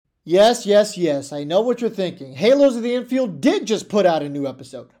Yes, yes, yes. I know what you're thinking. Halos of the Infield did just put out a new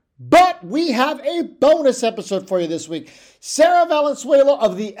episode. But we have a bonus episode for you this week. Sarah Valenzuela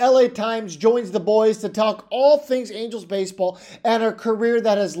of the LA Times joins the boys to talk all things Angels baseball and her career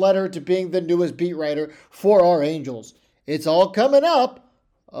that has led her to being the newest beat writer for our Angels. It's all coming up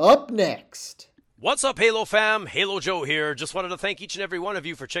next. What's up, Halo fam? Halo Joe here. Just wanted to thank each and every one of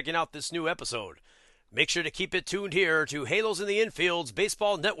you for checking out this new episode. Make sure to keep it tuned here to Halos in the Infield's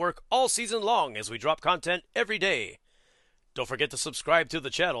Baseball Network all season long as we drop content every day. Don't forget to subscribe to the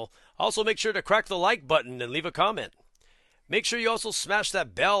channel. Also, make sure to crack the like button and leave a comment. Make sure you also smash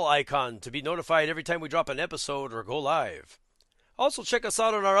that bell icon to be notified every time we drop an episode or go live. Also, check us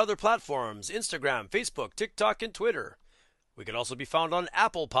out on our other platforms, Instagram, Facebook, TikTok, and Twitter. We can also be found on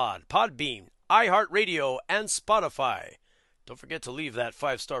Apple Pod, Podbean, iHeartRadio, and Spotify. Don't forget to leave that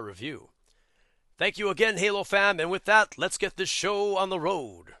 5-star review. Thank you again, Halo fam, and with that, let's get this show on the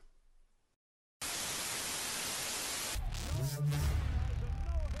road.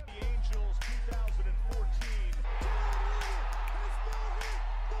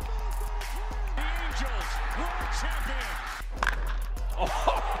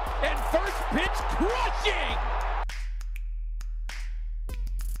 Oh, and first pitch crushing!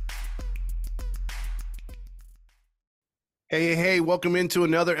 Hey, welcome into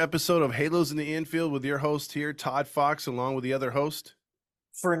another episode of Halos in the Infield with your host here, Todd Fox, along with the other host,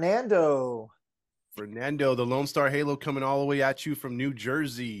 Fernando, the Lone Star Halo, coming all the way at you from New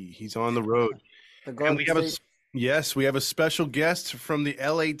Jersey. He's on the road. And we have a special guest from the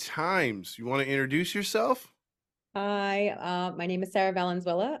LA Times. You want to introduce yourself? Hi, my name is Sarah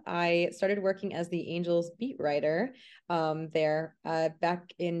Valenzuela. I started working as the Angels beat writer there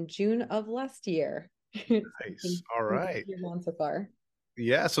back in June of last year. Nice. All right. So far.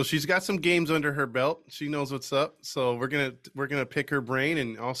 Yeah, so she's got some games under her belt. She knows what's up. So we're gonna pick her brain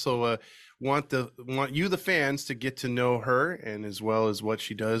and also want you, the fans, to get to know her, and as well as what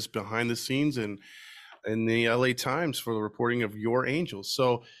she does behind the scenes and in the LA Times for the reporting of your Angels.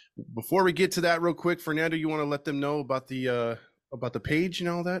 So before we get to that, real quick, Fernando, you want to let them know about the page and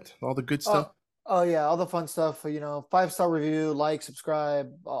all that, all the good stuff? Oh yeah, all the fun stuff. 5-star review, like,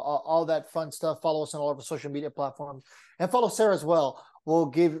 subscribe, all that fun stuff. Follow us on all of our social media platforms, and follow Sarah as well.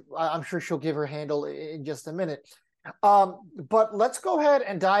 I'm sure she'll give her handle in just a minute. But let's go ahead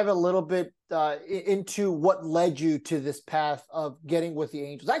and dive a little bit into what led you to this path of getting with the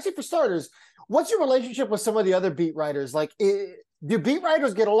Angels. Actually, for starters, what's your relationship with some of the other beat writers? Like, do beat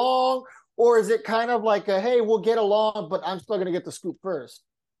writers get along, or is it kind of like hey, we'll get along, but I'm still going to get the scoop first?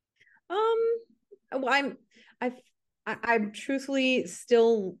 Well, I'm truthfully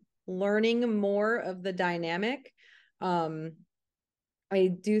still learning more of the dynamic. I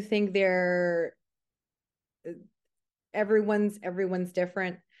do think everyone's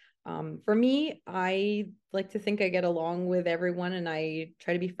different. For me, I like to think I get along with everyone and I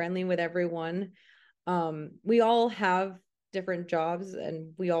try to be friendly with everyone. We all have different jobs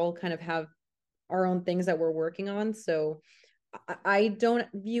and we all kind of have our own things that we're working on. So I don't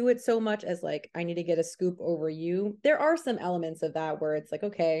view it so much as like, I need to get a scoop over you. There are some elements of that where it's like,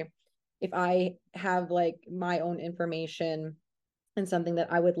 okay, if I have like my own information and something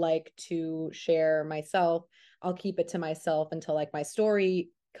that I would like to share myself, I'll keep it to myself until like my story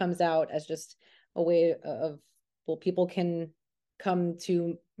comes out as just a way of, well, people can come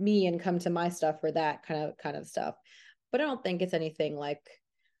to me and come to my stuff for that kind of stuff. But I don't think it's anything like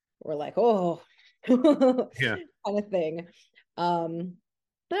we're like, oh, Yeah, kind of thing. But I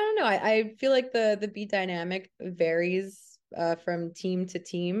don't know. I feel like the beat dynamic varies from team to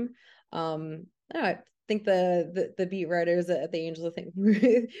team. I don't know, I think the beat writers at the Angels, I think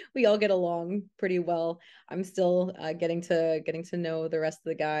we all get along pretty well. I'm still getting to know the rest of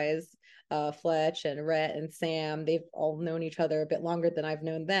the guys, Fletch and Rhett and Sam. They've all known each other a bit longer than I've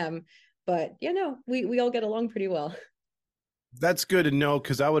known them, but we all get along pretty well. that's good to know,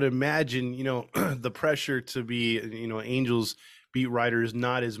 because I would imagine, the pressure to be, Angels beat writers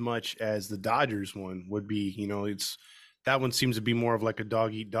not as much as the Dodgers one would be. That one seems to be more of like a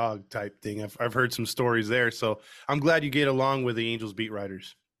dog eat dog type thing. I've heard some stories there, so I'm glad you get along with the Angels beat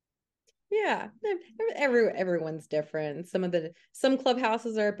writers. Yeah, everyone's different. Some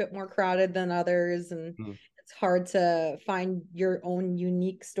clubhouses are a bit more crowded than others, and it's hard to find your own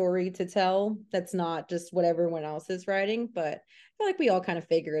unique story to tell that's not just what everyone else is writing. But I feel like we all kind of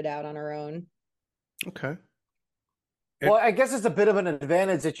figure it out on our own. Okay. Well, I guess it's a bit of an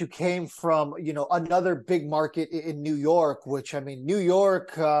advantage that you came from, another big market in New York, which, I mean, New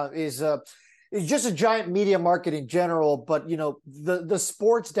York is just a giant media market in general. But, the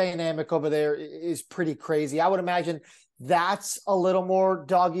sports dynamic over there is pretty crazy. I would imagine That's a little more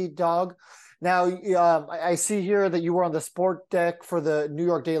dog eat dog. Now, I see here that you were on the sport deck for the New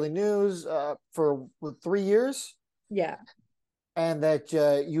York Daily News for 3 years, Yeah. and that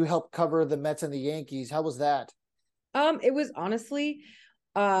you helped cover the Mets and the Yankees. How was that? It was honestly,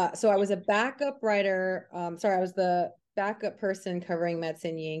 so I was a backup writer. Sorry, I was the backup person covering Mets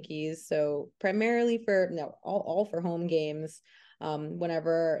and Yankees. So primarily for no, all for home games.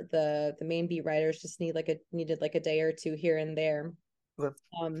 Whenever the main beat writers just needed like a day or two here and there. Okay.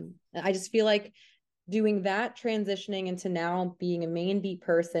 I just feel like doing that, transitioning into now being a main beat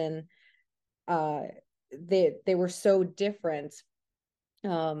person, uh, they were so different.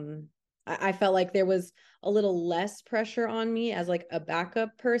 I felt like there was a little less pressure on me as like a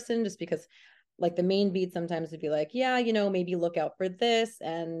backup person, just because like the main beat sometimes would be like, yeah, maybe look out for this,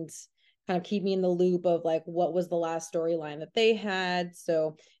 and kind of keep me in the loop of like what was the last storyline that they had.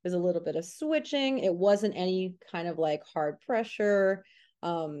 So it was a little bit of switching. It wasn't any kind of like hard pressure.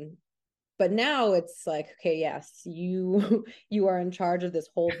 But now it's like, okay, yes, you you are in charge of this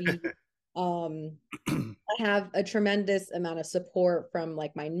whole beat. um I have a tremendous amount of support from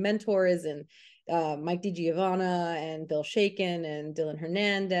like my mentors and Mike DiGiovanna and Bill Shaken and Dylan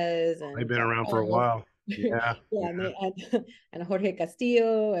Hernandez They've and been around for a all while. Yeah. yeah, and Jorge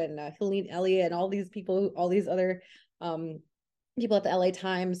Castillo and Helene Elliott and all these people, all these other um, people at the LA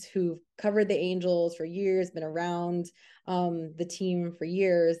Times who've covered the Angels for years, been around the team for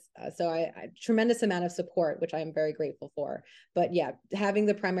years. So I tremendous amount of support, which I'm very grateful for. But yeah, having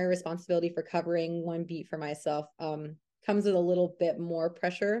the primary responsibility for covering one beat for myself comes with a little bit more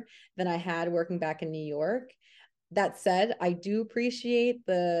pressure than I had working back in New York. That said, I do appreciate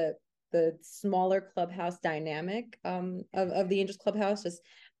the smaller clubhouse dynamic of the Angels clubhouse. Just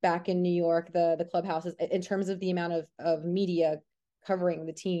back in New York, the clubhouses, in terms of the amount of media covering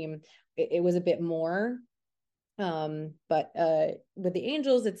the team, it was a bit more. But with the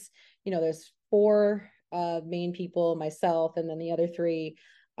Angels, it's there's four main people, myself, and then the other three.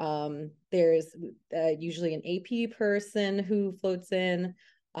 There's usually an AP person who floats in.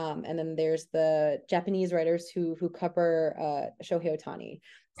 And then there's the Japanese writers who cover Shohei Ohtani.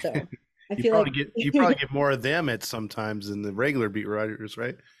 So I You feel probably like get you probably get more of them at sometimes than the regular beat writers,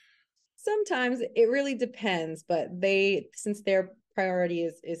 right? sometimes it really depends, but since their priority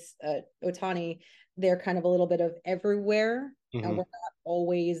is Ohtani, they're kind of a little bit of everywhere, and Mm-hmm. we're not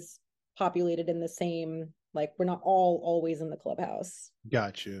always populated in the same, like we're not all always in the clubhouse.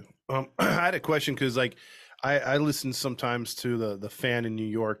 Got you. I had a question because, like, I listen sometimes to the fan in New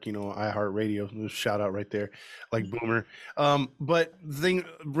York, iHeartRadio. Shout out right there, like Boomer. But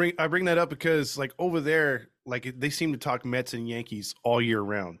I bring that up because, like, over there, like they seem to talk Mets and Yankees all year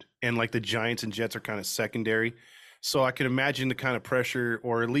round, and like the Giants and Jets are kind of secondary. So I can imagine the kind of pressure,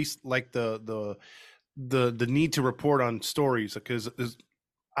 or at least like the need to report on stories because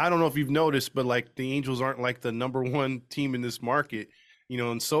I don't know if you've noticed, but like the Angels aren't like the number one team in this market, in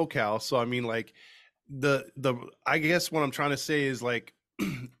SoCal. So I mean, like the I guess what I'm trying to say is like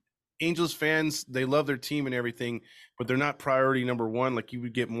Angels fans, they love their team and everything, but they're not priority number one. Like you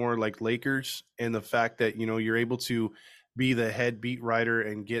would get more like Lakers, and the fact that you're able to be the head beat writer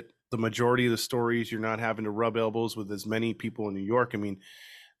and get the majority of the stories. You're not having to rub elbows with as many people in New York. I mean,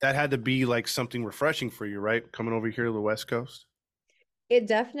 that had to be like something refreshing for you, right? Coming over here to the West Coast. It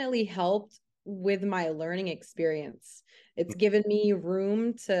definitely helped with my learning experience. It's given me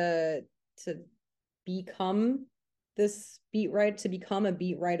room to become to become a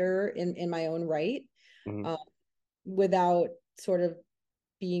beat writer in my own right, Mhm. um, without sort of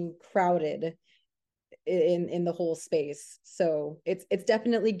being crowded in the whole space. So it's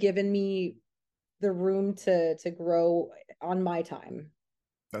definitely given me the room to grow on my time.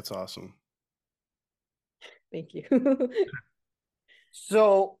 That's awesome. Thank you.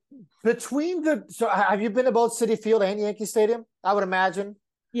 So have you been to both City Field and Yankee Stadium? I would imagine.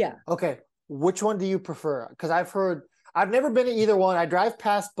 Yeah. Okay, which one do you prefer? Because I've never been to either one. I drive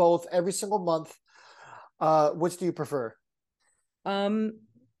past both every single month. Which do you prefer? um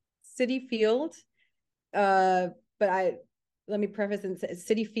City Field, uh but I let me preface and say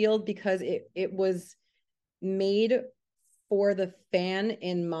City Field because it was made for the fan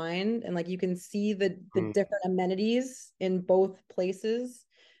in mind, and like you can see the Mm, different amenities in both places.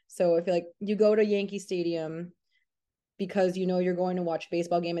 So I feel like you go to Yankee Stadium because you're going to watch a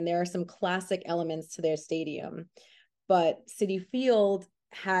baseball game, and there are some classic elements to their stadium, but City Field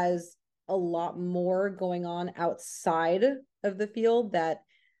has a lot more going on outside of the field that,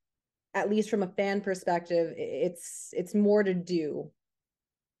 at least from a fan perspective, it's more to do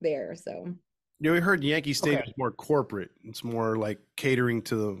there. So we heard Yankee Okay. Stadium is more corporate. It's more like catering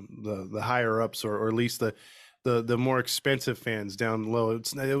to the higher ups, or at least the more expensive fans down low.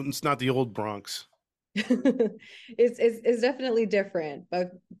 It's not the old Bronx. It's definitely different,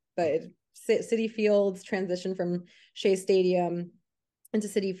 but City Fields transition from Shea Stadium into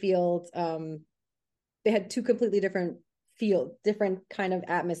City Field. They had two completely different kind of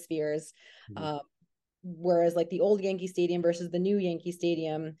atmospheres. Mhm. Whereas like the old Yankee Stadium versus the new Yankee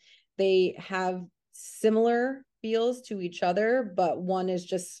Stadium, they have similar feels to each other, but one is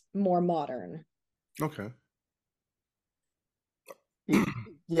just more modern. Okay.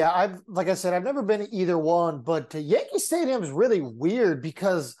 Yeah, like I said, I've never been to either one, but Yankee Stadium is really weird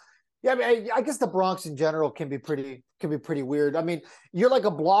because, yeah, I mean, I guess the Bronx in general can be pretty weird. I mean, you're like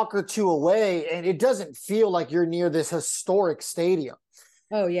a block or two away, and it doesn't feel like you're near this historic stadium.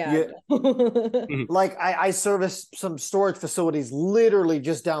 Oh yeah. Yeah, like I service some storage facilities literally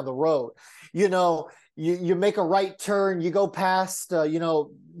just down the road. You make a right turn, you go past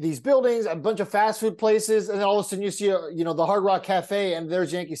these buildings, a bunch of fast food places, and then all of a sudden you see the Hard Rock Cafe, and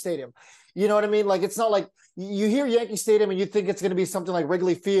there's Yankee Stadium. You know what I mean? Like, it's not like you hear Yankee Stadium and you think it's going to be something like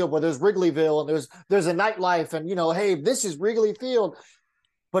Wrigley Field, where there's Wrigleyville and there's a nightlife, and hey, this is Wrigley Field.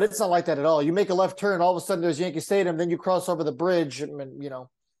 But it's not like that at all. You make a left turn, all of a sudden there's Yankee Stadium, then you cross over the bridge, and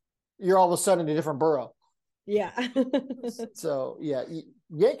you're all of a sudden in a different borough. Yeah. So yeah,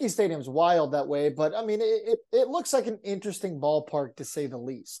 Yankee Stadium's wild that way, but I mean, it looks like an interesting ballpark to say the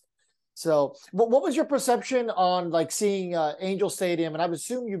least. So, what was your perception on like seeing Angel Stadium? And I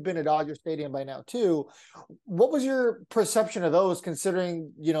assume you've been at Dodger Stadium by now too. What was your perception of those,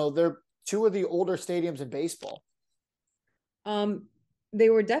 considering they're two of the older stadiums in baseball? Um, they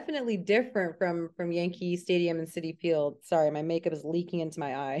were definitely different from Yankee Stadium and City Field. Sorry, my makeup is leaking into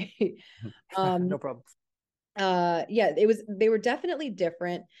my eye. No um, problem. yeah, they were definitely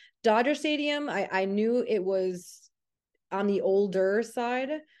different. Dodger Stadium, I knew it was on the older side.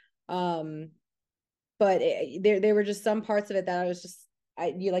 Um, but there were just some parts of it that I was just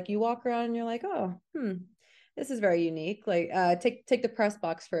you walk around and you're like, oh, this is very unique. Like take the press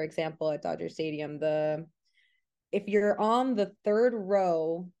box for example at Dodger Stadium. The If you're on the third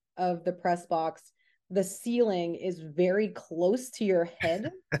row of the press box, the ceiling is very close to your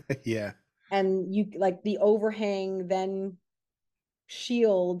head, Yeah. and you like the overhang then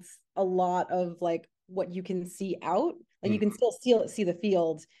shields a lot of like what you can see out. Like you can still see the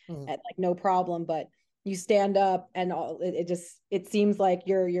field Mhm. at like no problem, but you stand up and it seems like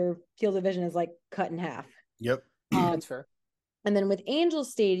your field of vision is like cut in half. Yep. Um, That's fair. and then with Angel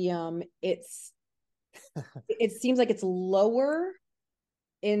Stadium, it seems like it's lower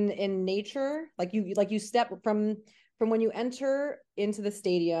in nature. Like you step from when you enter into the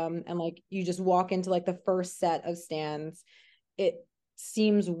stadium and like you just walk into like the first set of stands. It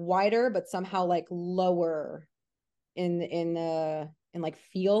seems wider, but somehow like lower in like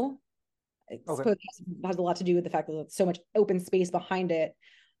feel. I Okay. suppose it has a lot to do with the fact that there's so much open space behind it.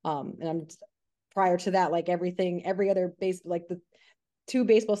 And I'm prior to that, like every other base, like the two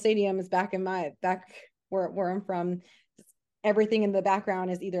baseball stadiums back where I'm from, everything in the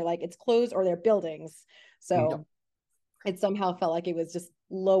background is either like it's closed or they're buildings. Mhm. Yep. So it somehow felt like it was just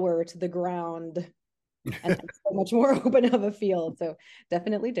lower to the ground and so much more open of a field. So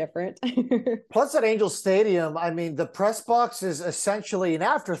definitely different. Plus, at Angel Stadium, I mean, the press box is essentially an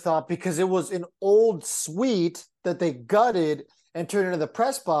afterthought because it was an old suite that they gutted and turned into the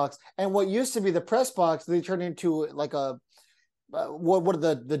press box. And what used to be the press box, they turned into like a what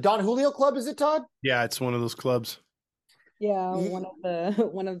are the Don Julio Club? Is it, Todd? Yeah, it's one of those clubs. Yeah,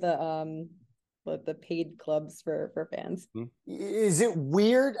 one of the paid clubs for fans. Is it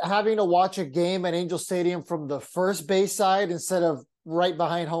weird having to watch a game at Angel Stadium from the first base side instead of right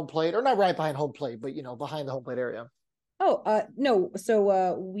behind home plate, or not right behind home plate, but behind the home plate area? Oh, no.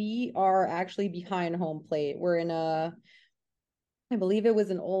 So we are actually behind home plate. We're in I believe it was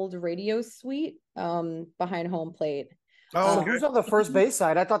an old radio suite behind home plate. Oh, So Um who's on the first base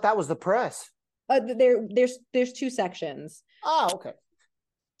side? I thought that was the press. there's two sections. Ah, okay.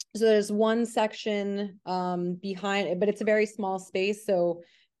 So there's one section behind it, but it's a very small space. So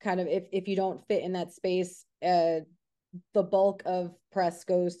kind of if you don't fit in that space, the bulk of press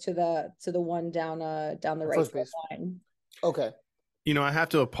goes to the one down the right First field base. line. Okay. I have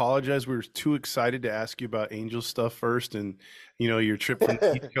to apologize. We were too excited to ask you about Angel stuff first, and your trip from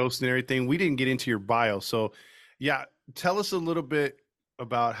the East Coast and everything. We didn't get into your bio, so yeah, tell us a little bit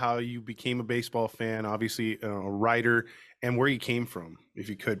about how you became a baseball fan. Obviously, a writer, and where you came from, if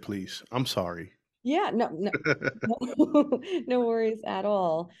you could, please. I'm sorry. Yeah, no worries at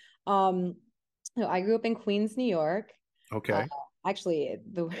all. Um, so I grew up in Queens, New York. Uh, Okay. actually,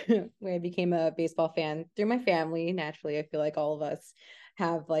 the way I became a baseball fan through my family, naturally, I feel like all of us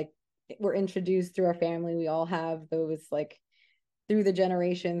have like were introduced through our family. We all have those like through the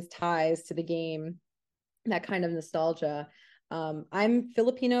generations ties to the game, that kind of nostalgia. I'm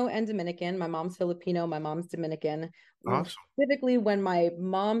Filipino and Dominican. My mom's Filipino, my mom's Dominican. Awesome. Specifically, when my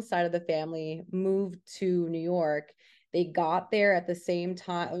mom's side of the family moved to New York, they got there at the same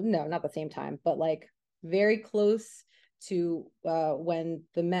time. No, not the same time, but like very close to when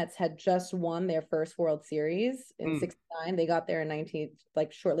the Mets had just won their first World Series in '69. They got there in 19,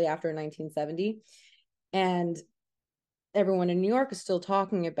 like shortly after 1970. And everyone in New York is still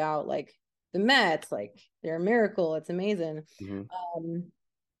talking about like the Mets, like they're a miracle. It's amazing.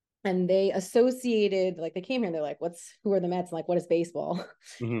 And they associated, like they came here and they're like, who are the Mets? And like, what is baseball?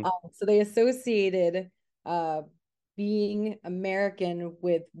 So they associated being American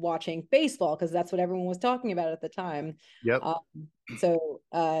with watching baseball because that's what everyone was talking about at the time. Yep. So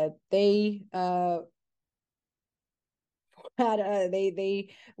they had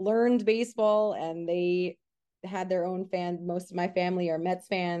they learned baseball and they had their own fans. Most of my family are Mets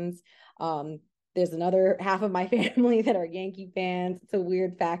fans. There's another half of my family that are Yankee fans. It's a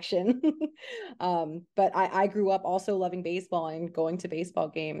weird faction. But I grew up also loving baseball and going to baseball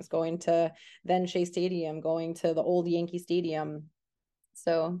games, going to then Shea Stadium, going to the old Yankee Stadium.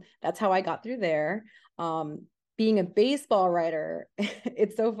 So that's how I got through there. Being a baseball writer,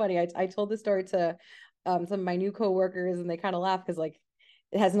 it's so funny. I told the story to some of my new coworkers and they kind of laugh because like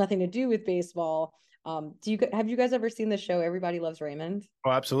it has nothing to do with baseball. Have you guys ever seen the show Everybody Loves Raymond?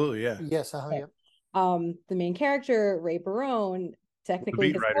 Oh, absolutely. Yeah. Yes. Yeah. The main character, Ray Barone, technically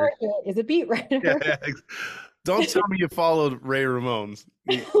beat his writer. character is a beat writer. Yeah. Don't tell me you followed Ray Ramones.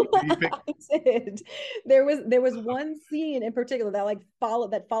 You I did. There was one scene in particular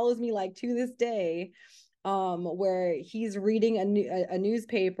that follows me like to this day, where he's reading a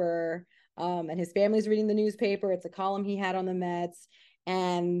newspaper, and his family's reading the newspaper. It's a column he had on the Mets.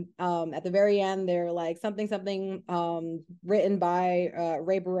 And at the very end, they're like something written by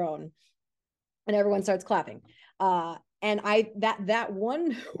Ray Barone, and everyone starts clapping. And that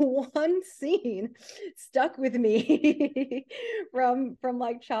one scene stuck with me from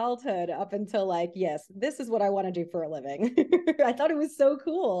like childhood up until like, yes, this is what I want to do for a living. I thought it was so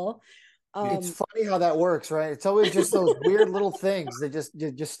cool. It's funny how that works, right? It's always just those weird little things that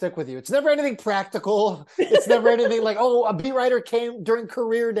just stick with you. It's never anything practical. It's never anything like, oh, a beat writer came during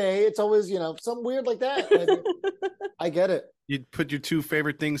career day. It's always, something weird like that. I mean, I get it. You put your two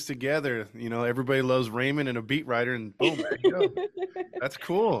favorite things together. Everybody loves Raymond and a beat writer, and boom, there you go. That's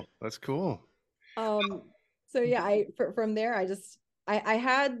cool. That's cool. So yeah, from there, I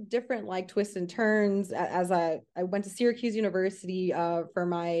had different like twists and turns as I went to Syracuse University for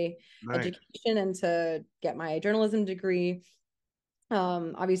my education and to get my journalism degree.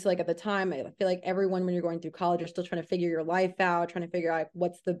 Obviously, like at the time, I feel like everyone, when you're going through college, you're still trying to figure your life out, trying to figure out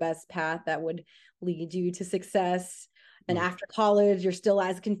what's the best path that would lead you to success. And after college, you're still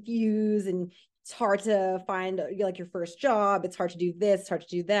as confused, and it's hard to find like your first job. It's hard to do this, it's hard to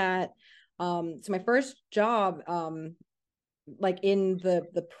do that. So my first job, like in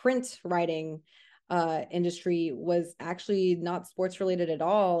the print writing industry, was actually not sports related at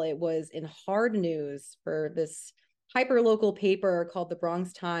all. It was in hard news for this hyper local paper called the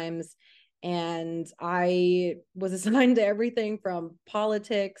Bronx Times. And I was assigned to everything from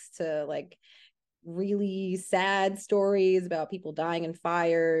politics to like really sad stories about people dying in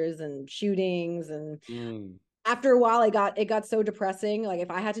fires and shootings. And after a while, it got so depressing. Like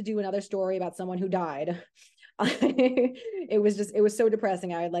if I had to do another story about someone who died, it was so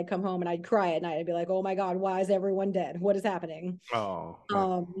depressing. I would like come home and I'd cry at night. I'd be like, oh my God, why is everyone dead? What is happening? Oh,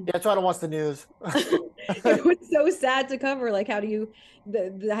 yeah, that's why I don't watch the news. It was so sad to cover. Like, how do you?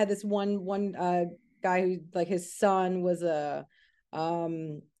 I had this one guy who like his son was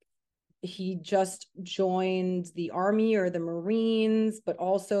he just joined the army or the Marines, but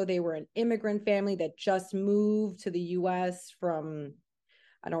also they were an immigrant family that just moved to the US from,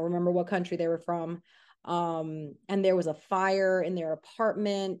 I don't remember what country they were from. And there was a fire in their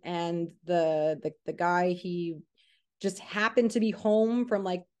apartment, and the guy, he just happened to be home from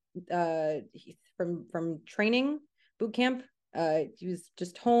like from training boot camp. He was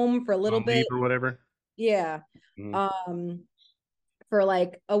just home for a little bit or whatever. Yeah. For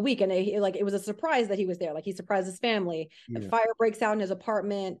like a week, and it was a surprise that he was there. Like he surprised his family. A fire breaks out in his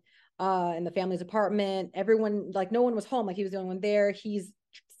apartment, in the family's apartment. Everyone, like no one was home. Like he was the only one there. He's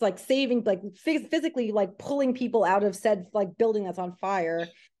like saving, like physically like pulling people out of said like building that's on fire.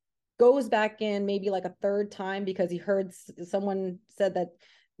 Goes back in maybe like a third time because he heard someone said that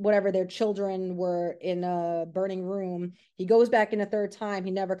whatever their children were in a burning room. He goes back in a third time.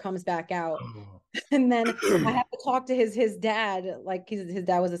 He never comes back out. And then I have to talk to his dad. Like his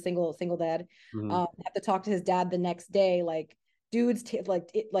dad was a single dad. Mhm. I have to talk to his dad the next day. Like dude's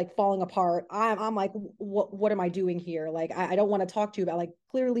like falling apart. I'm like, what am I doing here? Like I don't want to talk to you about, like,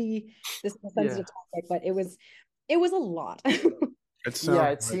 clearly this is a sensitive topic, but it was a lot. It Yeah,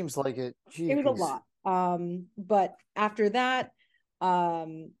 sounds it seems like it. It was a Jeez. lot. But after that,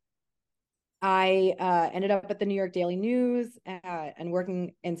 I ended up at the New York Daily News and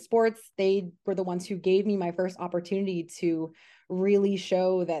working in sports. They were the ones who gave me my first opportunity to really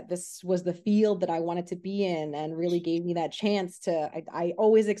show that this was the field that I wanted to be in, and really gave me that chance to. I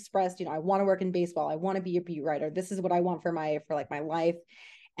always expressed, I want to work in baseball. I want to be a beat writer. This is what I want for my life,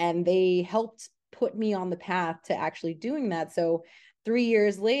 and they helped put me on the path to actually doing that. So 3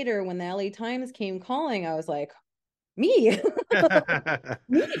 years later, when the LA Times came calling, I was like, me. Me.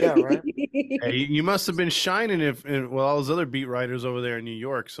 Yeah, right. Hey, you must have been shining if well, all those other beat writers over there in New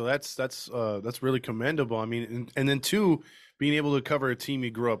York. So that's really commendable. I mean, and then two, being able to cover a team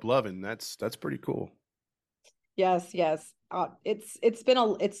you grew up loving. That's pretty cool. Yes, yes. It's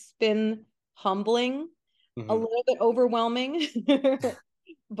been humbling, a little bit overwhelming,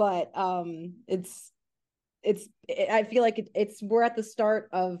 but I feel like we're at the start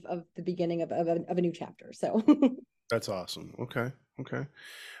of the beginning of a new chapter. So That's awesome. Okay. Okay.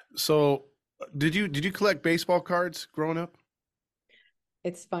 So did you collect baseball cards growing up?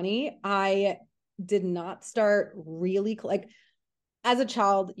 it's funny. I did not start really like as a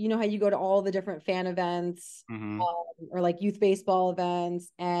child. You know how you go to all the different fan events, Mm-hmm. or like youth baseball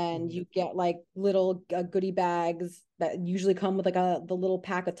events, and you get like little goodie bags that usually come with like the little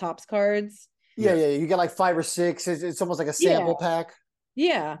pack of Topps cards. Yeah, yeah. You get like 5 or 6. It's almost like a Yeah. sample pack.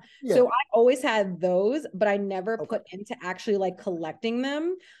 Yeah. Yeah. So I always had those, but I never Okay. put into actually like collecting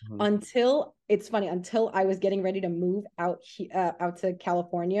them Mhm. until it's funny, until I was getting ready to move out to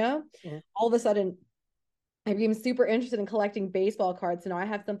California. Mhm. All of a sudden, I became super interested in collecting baseball cards. So now I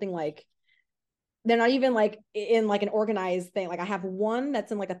have something like, they're not even like in like an organized thing. Like I have one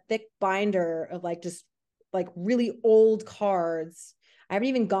that's in like a thick binder of like just like really old cards. I haven't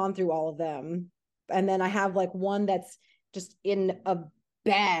even gone through all of them. And then I have like one that's just in a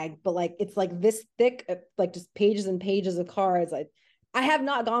bag, but like it's like this thick, like just pages and pages of cards. I have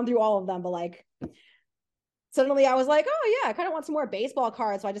not gone through all of them, but like suddenly I was like, oh yeah, I kind of want some more baseball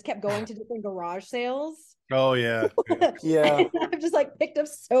cards. So I just kept going to different garage sales. Oh yeah. Yeah. And I've just like picked up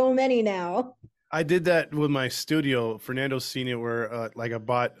so many now. I did that with my studio. Fernando's seen it where like I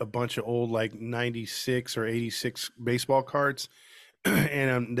bought a bunch of old like 96 or 86 baseball cards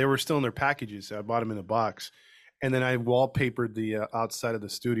and they were still in their packages. I bought them in a box. And then I wallpapered the outside of the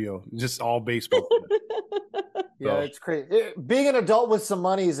studio, just all baseball. Yeah, So- it's crazy. Being an adult with some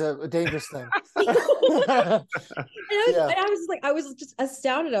money is a dangerous thing. And Yeah. I was just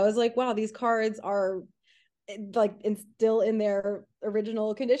astounded. I was like, wow, these cards are like still in their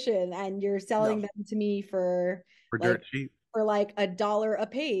original condition, and you're selling No. them to me for dirt cheap. for like $1 a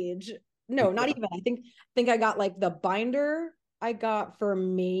page. No, not even. I think I got like the binder I got for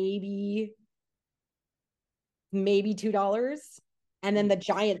maybe $2. And then the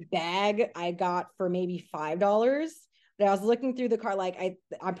giant bag I got for maybe $5. But I was looking through the car, like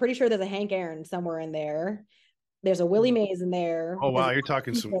I'm pretty sure there's a Hank Aaron somewhere in there. There's a Willie Mays in there. Oh wow, There's you're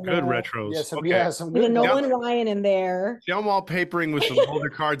talking some in good there. retros. Yeah, some Okay. some There's a good Nolan Ryan in there. See, I'm wallpapering with some older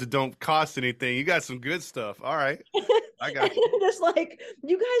cards that don't cost anything. You got some good stuff. All right. I got you. Just like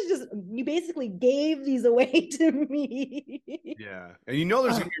you basically gave these away to me. Yeah. And you know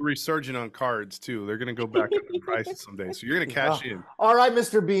there's gonna be a resurgent on cards too. They're gonna go back up in prices someday. So you're gonna cash in. All right,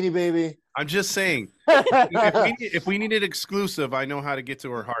 Mr. Beanie Baby. I'm just saying. If we need it exclusive, I know how to get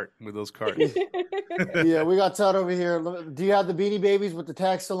to her heart with those cards. Yeah, we got Todd over here. Do you have the Beanie Babies with the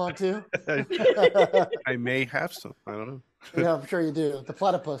tag still on too? I may have some. I don't know. Yeah, I'm sure you do. The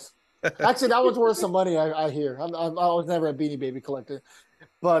platypus. Actually, that was worth some money. I hear. I was never a Beanie Baby collector,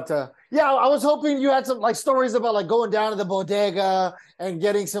 but yeah, I was hoping you had some like stories about like going down to the bodega and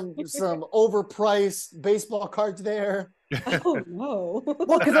getting some overpriced baseball cards there. Oh no.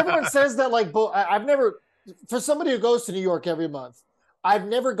 Well, because everyone says that like I've never, for somebody who goes to New York every month, I've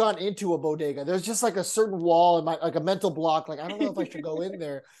never gone into a bodega. There's just like a certain wall in my like a mental block. Like I don't know if I should go in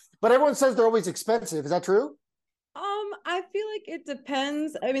there, but everyone says they're always expensive. Is that true? I feel like it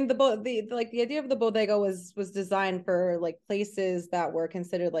depends. I mean, the idea of the bodega was designed for like places that were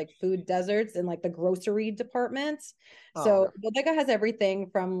considered like food deserts in like the grocery department. Oh, So okay. bodega has everything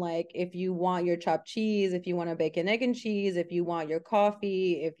from like if you want your chopped cheese, if you want a bacon, egg, and cheese, if you want your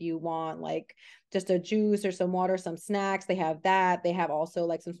coffee, if you want like just a juice or some water, some snacks, they have that. They have also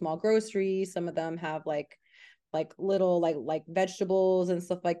like some small groceries. Some of them have like little like vegetables and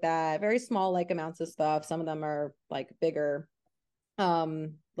stuff like that, very small like amounts of stuff. Some of them are like bigger,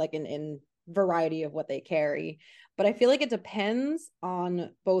 like in variety of what they carry. But I feel like it depends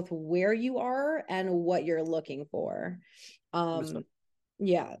on both where you are and what you're looking for. Understood.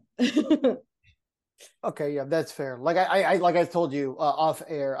 Yeah. Okay, yeah, that's fair. Like like I told you off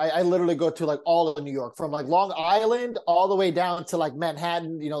air, I literally go to like all of New York, from like Long Island all the way down to like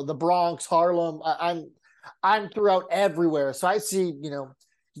Manhattan, the Bronx, Harlem. I'm throughout everywhere, so I see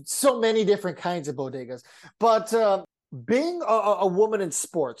so many different kinds of bodegas. But being a woman in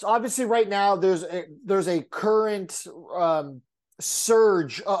sports, obviously, right now there's a current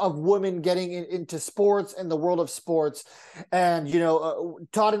surge of women getting into sports and the world of sports. And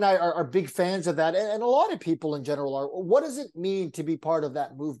Todd and I are big fans of that, and a lot of people in general are. What does it mean to be part of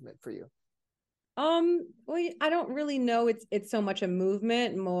that movement for you? Well, I don't really know. It's so much a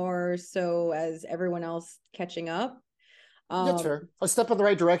movement, more so as everyone else catching up. That's Um, fair. A step in the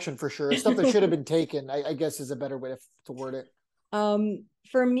right direction for sure. A step that should have been taken, I guess, is a better way to word it.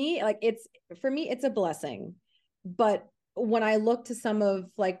 for me, like it's a blessing. But when I look to some of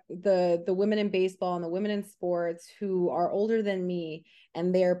like the women in baseball and the women in sports who are older than me,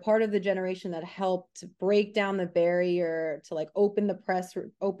 and they're part of the generation that helped break down the barrier to like open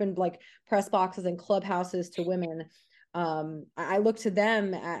like press boxes and clubhouses to women. I look to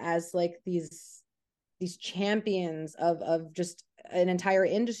them as like these champions of just an entire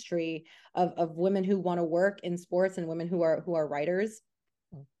industry of women who want to work in sports and women who are writers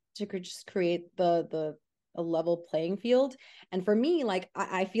to just create the a level playing field. And for me, like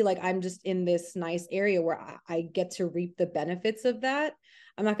I feel like I'm just in this nice area where I get to reap the benefits of that.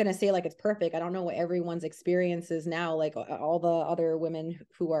 I'm not going to say like it's perfect. I don't know what everyone's experience is now. Like all the other women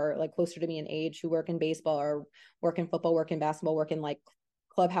who are like closer to me in age who work in baseball or work in football, work in basketball, work in like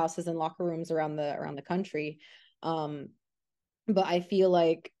clubhouses and locker rooms around the country. Um, but I feel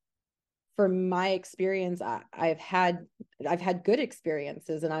like from my experience, I've had good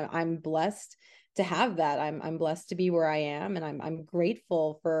experiences, and I'm blessed to have that. I'm blessed to be where I am, and I'm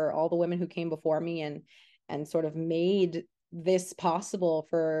grateful for all the women who came before me and sort of made this possible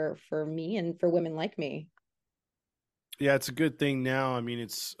for me and for women like me. Yeah, it's a good thing now. I mean,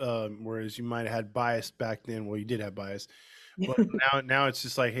 it's whereas you might have had bias back then. Well, you did have bias, but now it's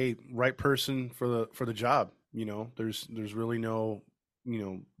just like, hey, right person for the job. There's really no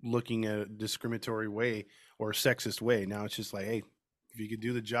looking at a discriminatory way or a sexist way. Now it's just like, hey, if you could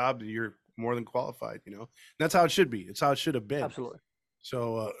do the job, you're more than qualified. That's how it should be. It's how it should have been. Absolutely.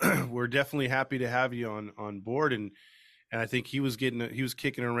 So we're definitely happy to have you on board, and I think he was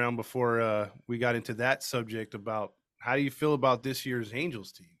kicking around before we got into that subject about how do you feel about this year's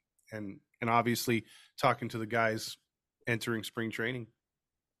Angels team, and obviously talking to the guys entering spring training.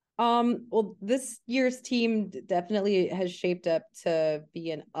 Well, this year's team definitely has shaped up to be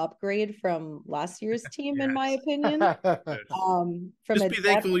an upgrade from last year's team, in my Yes. opinion. Yes. From Just a be depth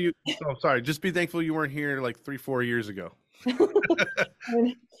thankful you. Oh, sorry. Just be thankful you weren't here like 3-4 years ago.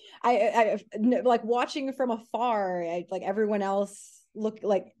 like watching from afar, like everyone else look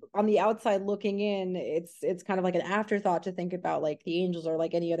like on the outside looking in, it's kind of like an afterthought to think about like the Angels or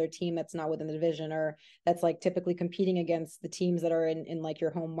like any other team that's not within the division or that's like typically competing against the teams that are in like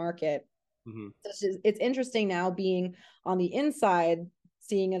your home market. Mm-hmm. It's interesting now being on the inside,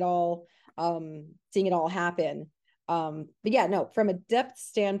 seeing it all, seeing it all happen. But yeah, no, from a depth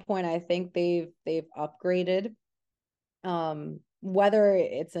standpoint, I think they've upgraded. Whether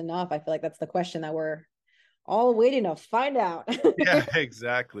it's enough, I feel like that's the question that we're all waiting to find out. Yeah,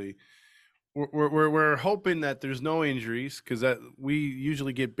 exactly. We're hoping that there's no injuries because that we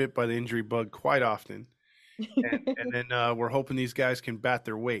usually get bit by the injury bug quite often. And then we're hoping these guys can bat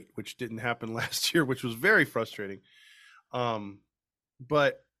their weight, which didn't happen last year, which was very frustrating.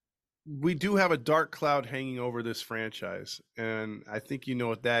 But we do have a dark cloud hanging over this franchise, and I think you know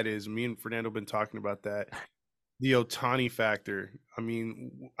what that is. Me and Fernando have been talking about that. The Otani factor. I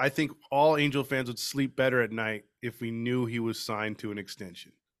mean, I think all Angel fans would sleep better at night if we knew he was signed to an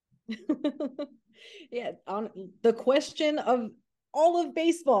extension. Yeah, on the question of all of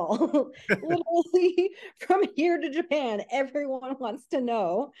baseball, literally from here to Japan, everyone wants to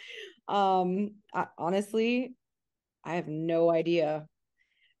know. Honestly, I have no idea.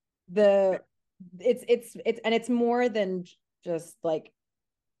 The it's more than just like,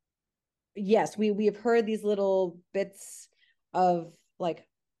 yes, we have heard these little bits of like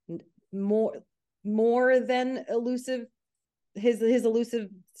more than elusive, his elusive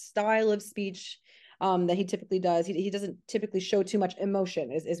style of speech that he typically does. He doesn't typically show too much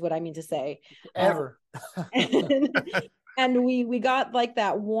emotion, is what I mean to say. Ever. And we got like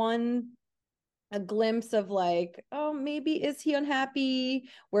that one a glimpse of like, oh, maybe is he unhappy?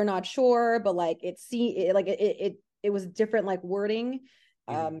 We're not sure, but like it was different like wording.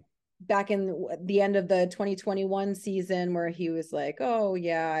 Back in the end of the 2021 season where he was like, oh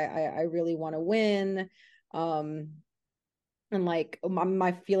yeah, I really want to win. And like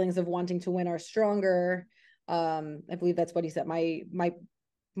my feelings of wanting to win are stronger. I believe that's what he said. My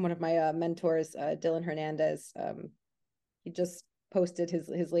one of my mentors, Dylan Hernandez, he just posted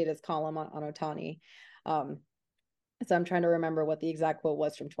his latest column on Otani. So I'm trying to remember what the exact quote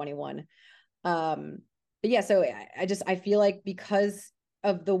was from 21. But yeah, so I feel like because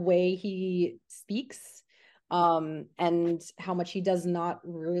of the way he speaks, and how much he does not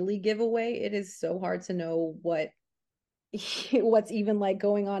really give away, it is so hard to know what's even like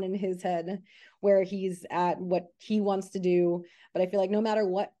going on in his head, where he's at, what he wants to do. But I feel like no matter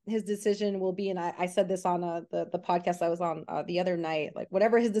what his decision will be, and I said this on the podcast I was on the other night, like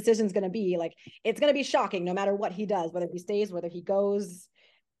whatever his decision is going to be, like it's going to be shocking no matter what he does, whether he stays, whether he goes,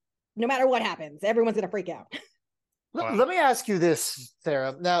 no matter what happens, everyone's going to freak out. Wow. Let me ask you this,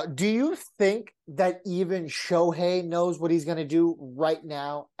 Sarah. Now, do you think that even Shohei knows what he's going to do right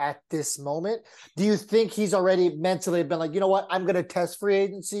now at this moment? Do you think he's already mentally been like, you know what, I'm going to test free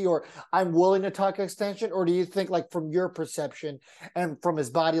agency, or I'm willing to talk extension? Or do you think, like, from your perception and from his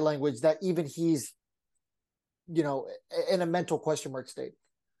body language, that even he's, in a mental question mark state?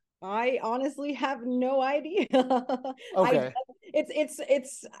 I honestly have no idea. I Okay.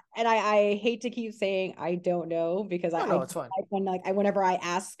 it's and I hate to keep saying I don't know, because No, I no, it's fine. like when like whenever I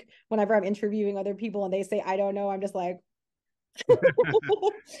ask, whenever I'm interviewing other people and they say I don't know, I'm just like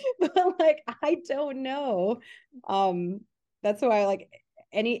but like I don't know. Um that's why like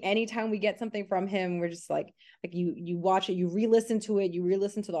anytime we get something from him, we're just like you watch it, you re-listen to it, you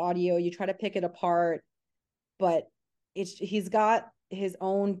re-listen to the audio, you try to pick it apart, but he's got his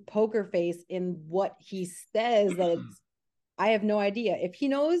own poker face in what he says, that I have no idea. If he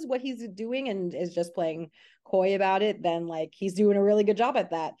knows what he's doing and is just playing coy about it, then like he's doing a really good job at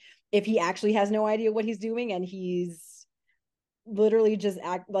that. If he actually has no idea what he's doing and he's literally just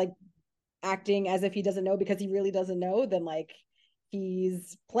acting as if he doesn't know because he really doesn't know, then like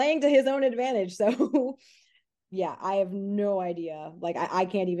he's playing to his own advantage. So yeah, I have no idea. Like I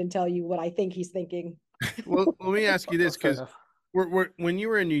can't even tell you what I think he's thinking. Well, let me ask you this, Fair because enough. when you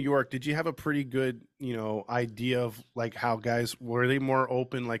were in New York, did you have a pretty good, idea of like how guys were they more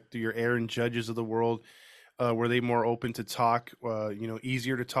open, like to your Aaron Judges of the world? Were they more open to talk?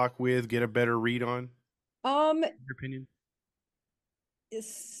 Easier to talk with, get a better read on? Um, In your opinion?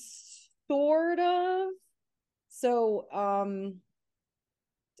 sort of. So,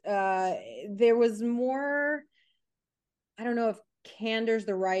 uh, there was more, I don't know if candor's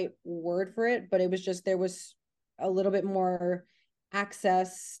the right word for it, but it was just there was a little bit more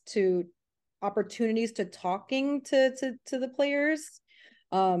access to opportunities to talking to the players.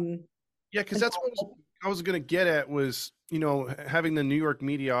 Um, Yeah, because and that's what I was going to get at was, having the New York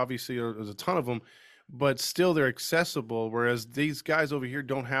media, obviously, there's a ton of them, but still they're accessible. Whereas these guys over here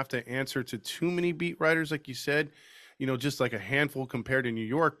don't have to answer to too many beat writers, like you said, just like a handful compared to New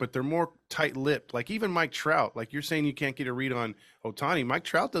York, but they're more tight lipped. Like even Mike Trout, like you're saying you can't get a read on Otani. Mike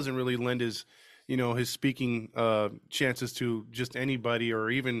Trout doesn't really lend his speaking chances to just anybody or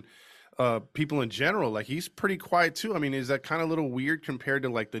even people in general. Like he's pretty quiet too. I mean, is that kind of a little weird compared to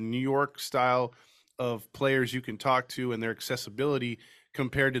like the New York style of players you can talk to and their accessibility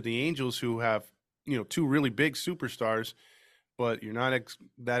compared to the Angels, who have two really big superstars, but you're not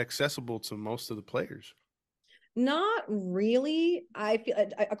that accessible to most of the players? not really. I feel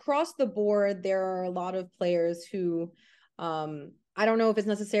across the board there are a lot of players who, I don't know if it's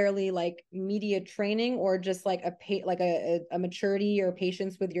necessarily like media training or just like a maturity or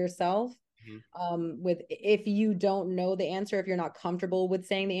patience with yourself. Mhm. With if you don't know the answer, if you're not comfortable with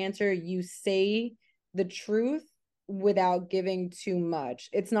saying the answer, you say the truth without giving too much.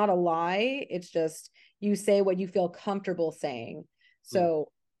 It's not a lie. It's just you say what you feel comfortable saying. Mm.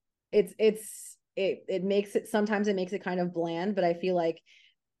 So it makes it, sometimes it makes it kind of bland, but I feel like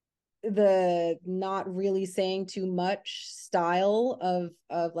the not really saying too much style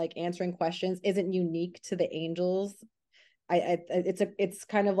of like answering questions isn't unique to the Angels. It's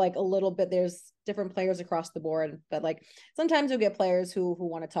kind of like a little bit, there's different players across the board, but like sometimes you'll get players who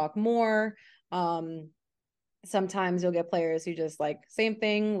want to talk more. Sometimes you'll get players who just like same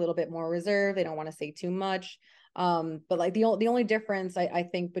thing, a little bit more reserved. They don't want to say too much. But like the only difference I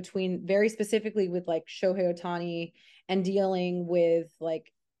think between very specifically with like Shohei Ohtani and dealing with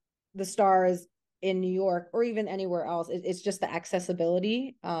like the stars in New York or even anywhere else, it's just the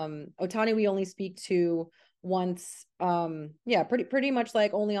accessibility. Ohtani we only speak to once, yeah, pretty much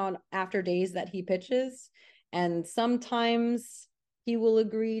like only on after days that he pitches, and sometimes he will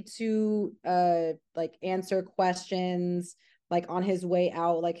agree to like answer questions like on his way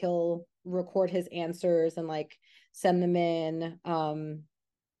out, like he'll record his answers and like send them in.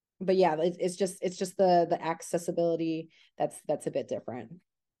 But yeah, it's just the accessibility that's a bit different.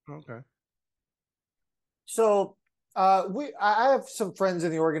 Okay. So I have some friends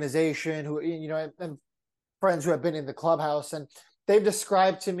in the organization who, and friends who have been in the clubhouse, and they've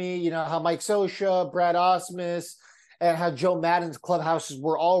described to me, how Mike Sosha, Brad Osmus, and how Joe Madden's clubhouses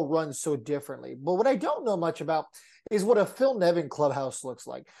were all run so differently. But what I don't know much about is what a Phil Nevin clubhouse looks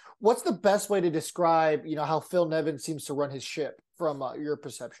like. What's the best way to describe, how Phil Nevin seems to run his ship from your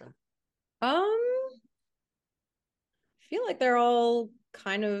perception? I feel like they're all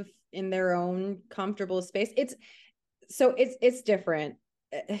kind of in their own comfortable space. It's different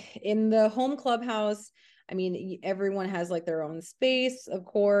in the home clubhouse. I mean, everyone has like their own space, of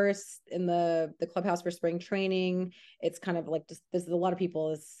course. In the clubhouse for spring training, it's kind of like just there's a lot of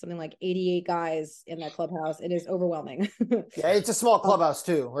people. It's something like 88 guys in that clubhouse. It is overwhelming. Yeah, it's a small clubhouse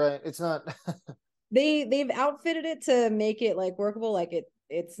too, right? It's not. They've outfitted it to make it like workable. Like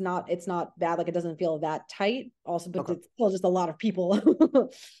it's not bad. Like it doesn't feel that tight. Also, but Okay. it's still just a lot of people.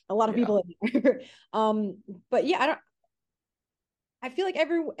 A lot of Yeah. people in there. But yeah, I feel like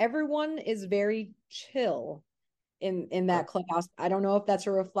everyone is very chill in Okay. that clubhouse. I don't know if that's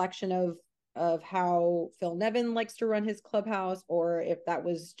a reflection of how Phil Nevin likes to run his clubhouse, or if that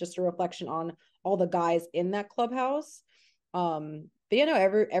was just a reflection on all the guys in that clubhouse. But you know,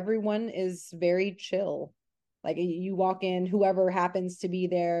 everyone is very chill. Like you walk in, whoever happens to be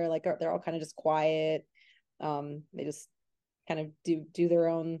there, like they're all kind of just quiet. They just kind of do their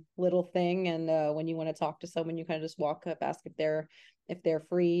own little thing, and when you want to talk to someone, you kind of just walk up, ask if they're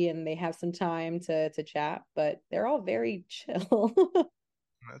free and they have some time to chat. But they're all very chill.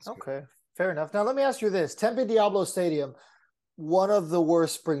 That's good. Okay. Fair enough. Now let me ask you this: Tempe Diablo Stadium, one of the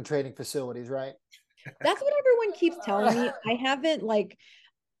worst spring training facilities, right? That's what everyone keeps telling me. I haven't like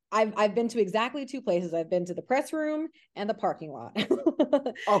I've been to exactly two places. I've been to the press room and the parking lot.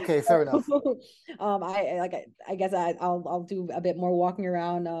 Okay, fair enough. I guess I'll do a bit more walking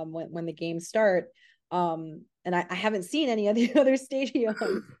around when the games start. And I haven't seen any of the other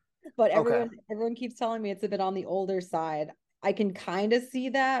stadiums, but Okay. everyone keeps telling me it's a bit on the older side. I can kind of see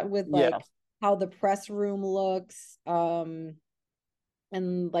that with Yeah. like how the press room looks, and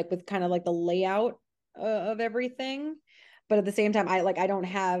like with kind of like the layout of everything. But at the same time, I don't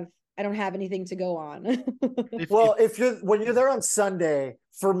have anything to go on. Well, if you're when you're there on Sunday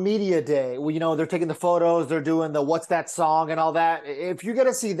for media day, well, they're taking the photos, they're doing the what's that song and all that. If you're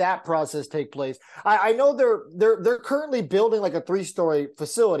gonna see that process take place, I know they're currently building like a 3-story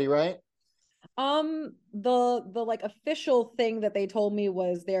facility, right? The like official thing that they told me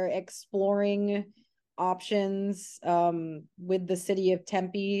was they're exploring options with the city of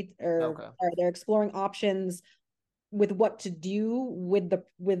Tempe, Okay. or they're exploring options with what to do with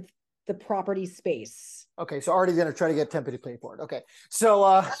the property space. Okay, so already gonna try to get Tempe to pay for it. Okay.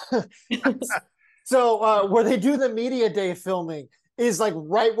 So where they do the media day filming is like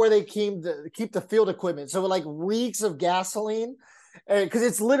right where they keep the field equipment. So it like reeks of gasoline, because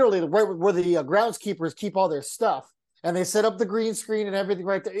it's literally right where the groundskeepers keep all their stuff. And they set up the green screen and everything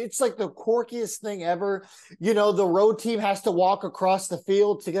right there. It's like the quirkiest thing ever. The road team has to walk across the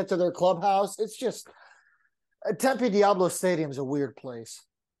field to get to their clubhouse. It's just Tempe Diablo Stadium is a weird place.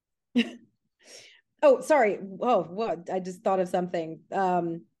 Oh, sorry. Oh, what? I just thought of something.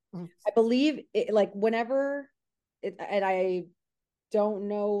 Mhm. I believe it, like whenever it, and I don't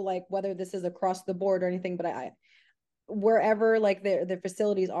know like whether this is across the board or anything, but I wherever like the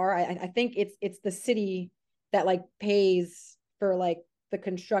facilities are, I think it's the city that like pays for like the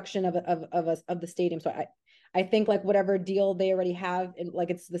construction of the stadium. So I think like whatever deal they already have, and like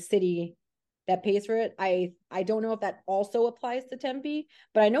it's the city that pays for it. I don't know if that also applies to Tempe,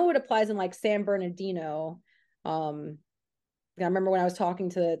 but I know it applies in like San Bernardino. I remember when I was talking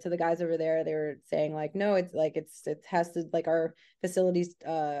to the guys over there, they were saying like, no, it's like it has to like our facilities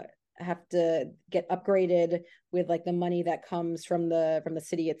have to get upgraded with like the money that comes from the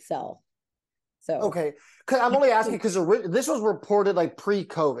city itself. So Okay, I'm only asking because this was reported like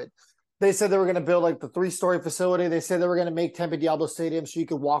pre-COVID. They said they were going to build like the 3-story facility. They said they were going to make Tempe Diablo Stadium so you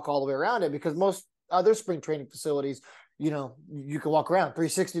could walk all the way around it, because most other spring training facilities, you can walk around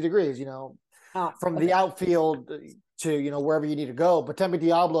 360 degrees, from Okay. the outfield to, wherever you need to go. But Tempe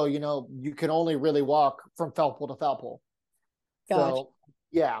Diablo, you can only really walk from foul pole to foul pole. Gotcha. So,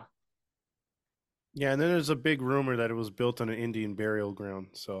 yeah. Yeah, and then there's a big rumor that it was built on an Indian burial ground.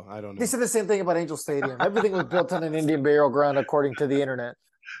 So I don't They know. said the same thing about Angel Stadium. Everything was built on an Indian burial ground, according to the internet.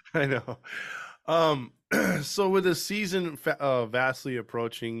 I know. So with the season vastly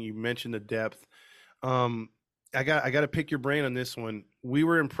approaching, you mentioned the depth. Um, I got to pick your brain on this one. We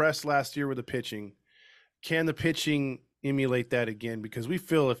were impressed last year with the pitching. Can the pitching emulate that again? Because we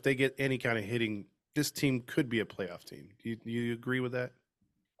feel if they get any kind of hitting, this team could be a playoff team. Do you agree with that?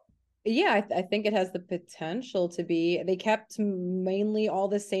 Yeah, I think it has the potential to be. They kept mainly all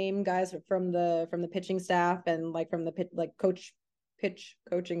the same guys from the pitching staff and like from the pitch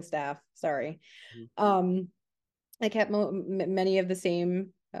coaching staff. Sorry. Um, they kept many of the same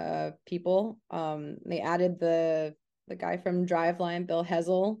people. They added the guy from Driveline, Bill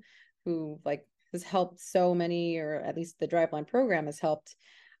Hessel, who like has helped so many, or at least the Driveline program has helped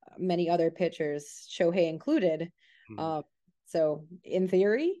many other pitchers, Shohei included. Mhm. Um, so in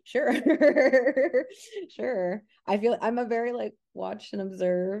theory, sure. Sure. I feel I'm a very like watch and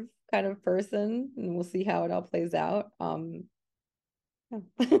observe kind of person, and we'll see how it all plays out. Yeah.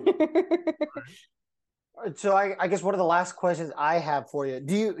 So I guess one of the last questions I have for you: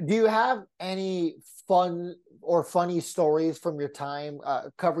 Do you have any fun or funny stories from your time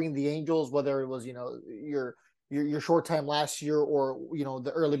covering the Angels, whether it was your short time last year or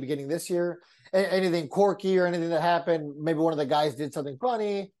the early beginning this year? Anything quirky or anything that happened? Maybe one of the guys did something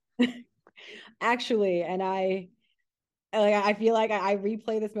funny. Actually, and I feel like I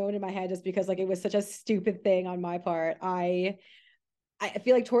replay this moment in my head just because like it was such a stupid thing on my part. I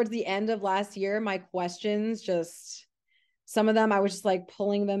feel like towards the end of last year, my questions just, some of them I was just like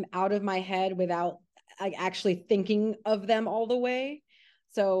pulling them out of my head without like actually thinking of them all the way.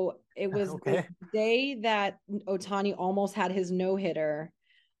 So it was the Okay. day that Otani almost had his no hitter.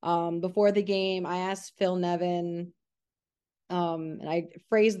 Before the game, I asked Phil Nevin, and I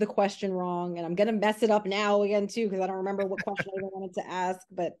phrased the question wrong, and I'm gonna mess it up now again too because I don't remember what question I even wanted to ask.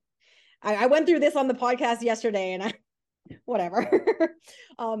 But I went through this on the podcast yesterday, and I whatever.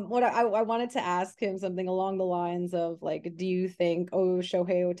 What I wanted to ask him something along the lines of like, do you think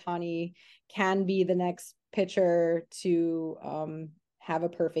Shohei Otani can be the next pitcher to have a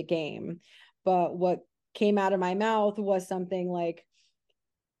perfect game? But what came out of my mouth was something like,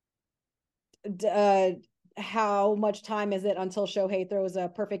 how much time is it until Shohei throws a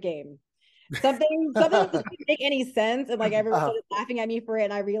perfect game? Something that didn't make any sense, and like everyone Uh, started laughing at me for it,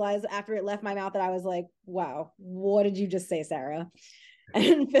 and I realized after it left my mouth that I was like, wow, what did you just say, Sarah?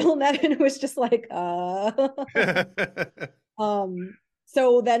 And Phil Nevin was just like um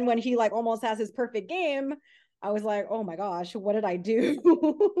so then when he like almost has his perfect game, I was like, oh my gosh, what did I do?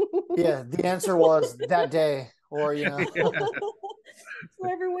 yeah, the answer was that day, or So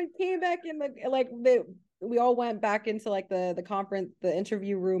everyone came back in we all went back into like the conference, the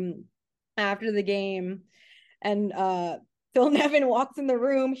interview room after the game, and Phil Nevin walks in the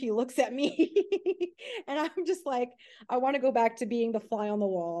room. He looks at me, and I'm just like, I want to go back to being the fly on the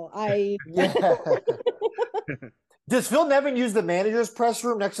wall. yeah. Does Phil Nevin use the manager's press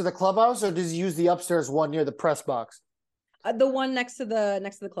room next to the clubhouse, or does he use the upstairs one near the press box? The one next to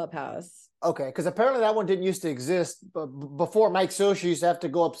the clubhouse. Okay, because apparently that one didn't used to exist. But before, Mike Socha used to have to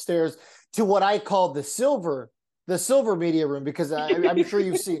go upstairs to what I call the silver media room, because I'm sure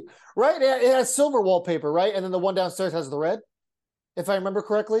you've seen, right? It has silver wallpaper, right? And then the one downstairs has the red, if I remember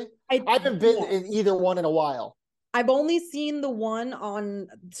correctly. I haven't been Yeah. in either one in a while. I've only seen the one on,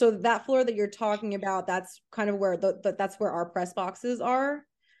 so that floor that you're talking about, that's kind of where that's where our press boxes are.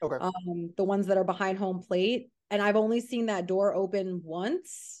 Okay. The ones that are behind home plate. And I've only seen that door open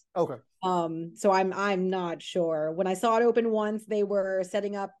once. Okay. So I'm not sure. When I saw it open once, they were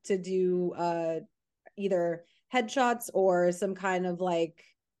setting up to do either headshots or some kind of like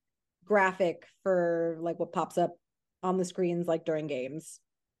graphic for like what pops up on the screens like during games.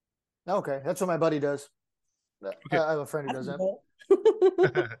 Okay. That's what my buddy does. Okay. I have a friend who That's does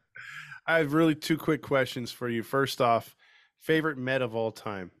that. cool. I have really two quick questions for you. First off, favorite Met of all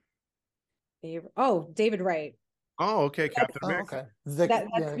time? Oh, David Wright. Oh, okay, Captain Oh, America. okay. That's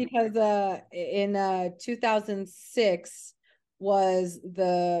Yeah. because in 2006 was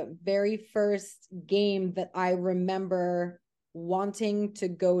the very first game that I remember wanting to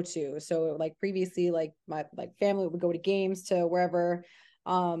go to. So like previously, like my like family would go to games to wherever.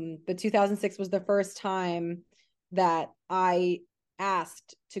 But 2006 was the first time that I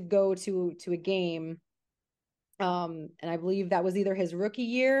asked to go to a game. And I believe that was either his rookie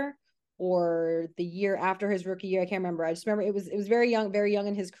year or the year after his rookie year. I can't remember. I just remember it was very young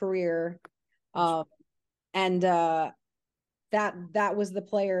in his career. And that was the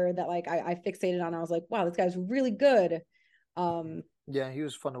player that like I fixated on. I was like, wow, this guy's really good. Yeah, he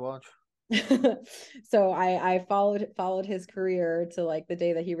was fun to watch. So I followed his career to like the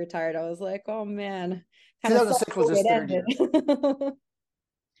day that he retired. I was like, oh man, kind of 2006 was his third year.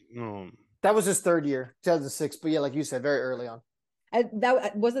 That was his third year, 2006. But yeah, like you said, very early on.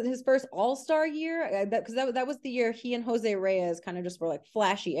 That wasn't his first All-Star year, because that was the year he and Jose Reyes kind of just were like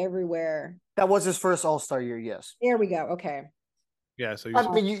flashy everywhere. That was his first All-Star year. Yes. There we go. Okay. Yeah. So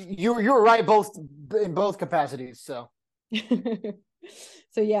I mean, you were right in both capacities. So.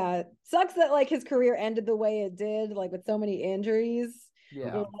 So yeah, sucks that like his career ended the way it did, like with so many injuries.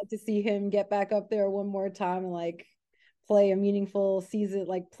 Yeah. Would like to see him get back up there one more time and like play a meaningful season,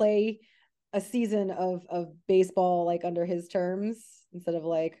 like play a season of baseball like under his terms instead of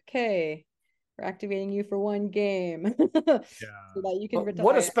like, okay, we're activating you for one game so that you can retire.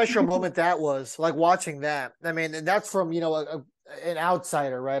 What a special moment that was, like watching that. I mean, and that's from an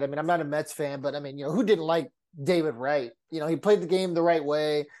outsider, right? I mean, I'm not a Mets fan, but I mean, who didn't like David Wright? He played the game the right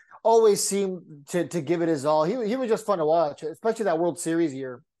way, always seemed to give it his all. He was just fun to watch, especially that World Series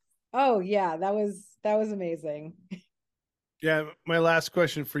year. Oh yeah, that was amazing. Yeah, my last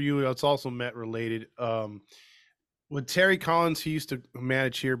question for you, it's also Met related. With Terry Collins, he used to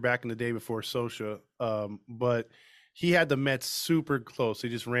manage here back in the day before Socha, but he had the Mets super close. He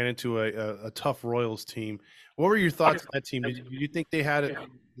just ran into a tough Royals team. What were your thoughts on that team? Did you think they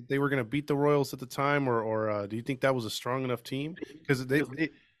were going to beat the Royals at the time, or do you think that was a strong enough team? Because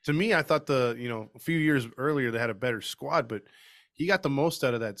to me, I thought a few years earlier they had a better squad, but he got the most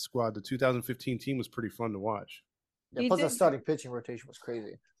out of that squad. The 2015 team was pretty fun to watch. Yeah, plus the starting pitching rotation was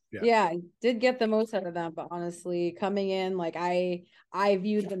crazy. Yeah, I did get the most out of that, but honestly, coming in, like I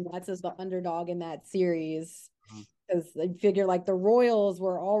viewed the Mets as the underdog in that series because I figure like the Royals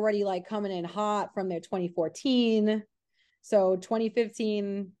were already like coming in hot from their 2014. So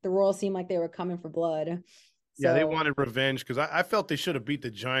 2015, the Royals seemed like they were coming for blood. Yeah, they wanted revenge because I felt they should have beat the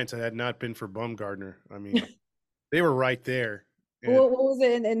Giants had it not been for Bumgarner. I mean, they were right there. And what was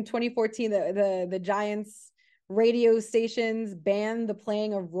it in 2014? The Giants radio stations banned the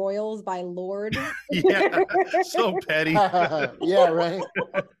playing of Royals by Lord. Yeah, so petty. Yeah, right.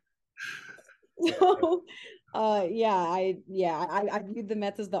 So, I viewed the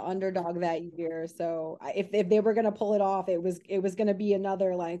Mets as the underdog that year. So if they were gonna pull it off, it was gonna be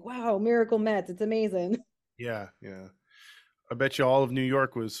another like, wow, miracle Mets, it's amazing. Yeah. I bet you all of New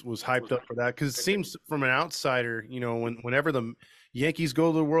York was hyped up for that because it seems from an outsider, whenever the Yankees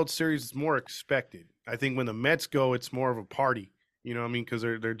go to the World Series, it's more expected. I think when the Mets go, it's more of a party. You know what I mean? Because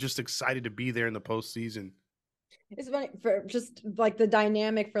they're just excited to be there in the postseason. It's funny for just like the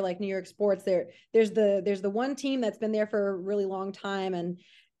dynamic for like New York sports. There's the one team that's been there for a really long time and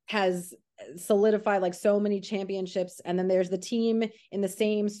has solidified like so many championships, and then there's the team in the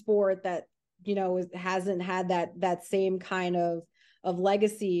same sport that hasn't had that same kind of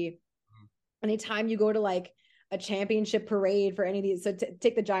legacy. Anytime you go to like a championship parade for any of these, so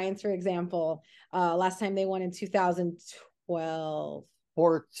take the Giants for example. Last time they won in 2012,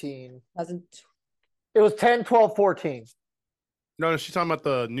 14. It was 10, 12, 14. No, she's talking about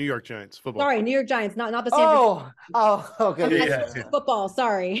the New York Giants football. Sorry, New York Giants, not the San Francisco. Okay. Yeah. Football.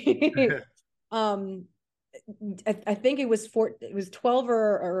 Sorry. I think it was 12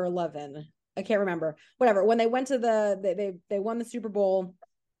 or 11. I can't remember. Whatever. When they went to they won the Super Bowl.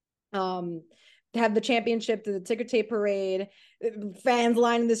 Have the championship, to the ticker tape parade, fans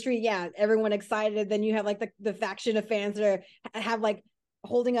lining the street. Yeah, everyone excited. Then you have like the faction of fans that have like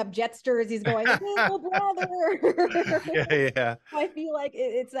holding up Jets jerseys going, little brother. Yeah. I feel like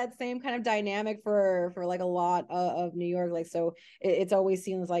it's that same kind of dynamic for like a lot of New York. Like, so it's always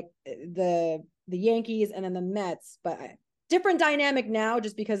seen as like the Yankees and then the Mets, but different dynamic now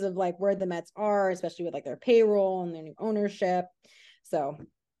just because of like where the Mets are, especially with like their payroll and their new ownership. So,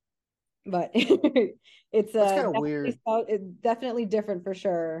 but it's kind of weird. It's definitely different for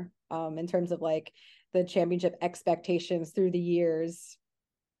sure. In terms of like the championship expectations through the years.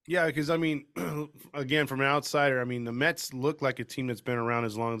 Yeah, because I mean, again, from an outsider, I mean, the Mets look like a team that's been around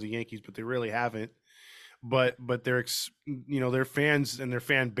as long as the Yankees, but they really haven't. But their their fans and their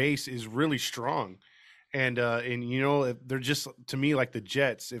fan base is really strong, and they're just, to me, like the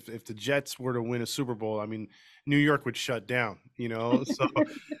Jets. If the Jets were to win a Super Bowl, I mean, New York would shut down. So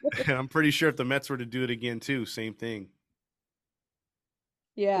and I'm pretty sure if the Mets were to do it again too, same thing.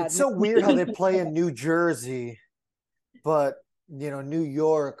 Yeah, it's so weird how they play in New Jersey, but New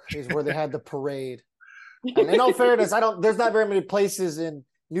York is where they had the parade. And in all fairness, there's not very many places in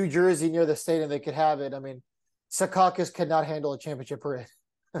New Jersey near the stadium that could have it. I mean, Secaucus cannot handle a championship parade.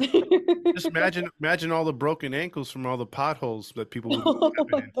 Just imagine all the broken ankles from all the potholes that people would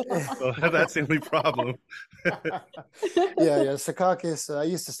be having. So that's the only problem. Yeah. Secaucus. I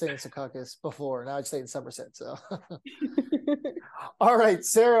used to stay in Secaucus before. Now I stay in Somerset. So, all right,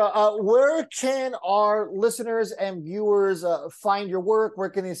 Sarah. Where can our listeners and viewers find your work? Where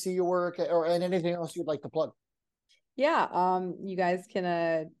can they see your work, and anything else you'd like to plug? Yeah, you guys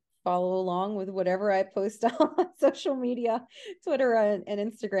can follow along with whatever I post on social media, Twitter and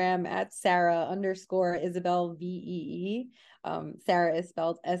Instagram at Sarah_Isabel VEE. Sarah is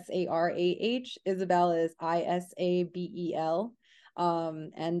spelled SARAH. Isabel is ISABEL.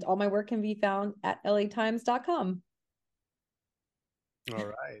 And all my work can be found at latimes.com. All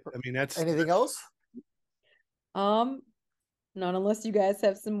right. I mean, that's anything else? Not unless you guys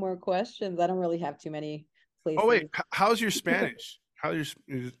have some more questions. I don't really have too many places. Oh wait, how's your Spanish?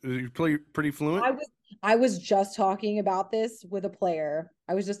 You pretty fluent? I was just talking about this with a player.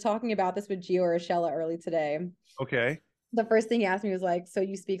 I was just talking about this with Gio Urshela early today. Okay. The first thing he asked me was like, so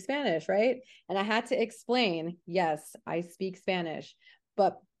you speak Spanish, right? And I had to explain, yes, I speak Spanish,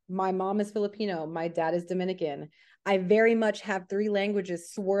 but my mom is Filipino. My dad is Dominican. I very much have 3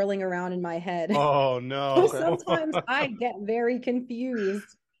 languages swirling around in my head. Oh, no. So sometimes I get very confused,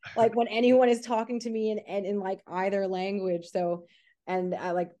 like when anyone is talking to me in like either language. So, and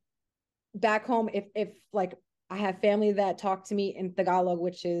I like back home, if like I have family that talk to me in Tagalog,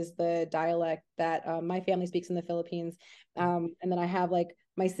 which is the dialect that my family speaks in the Philippines. And then I have like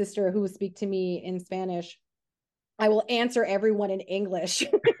my sister who will speak to me in Spanish. I will answer everyone in English.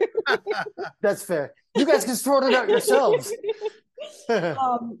 That's fair. You guys can sort it out yourselves.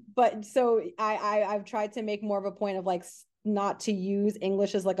 But so I've tried to make more of a point of like not to use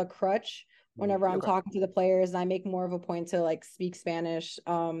English as like a crutch whenever I'm talking to the players, and I make more of a point to like speak Spanish.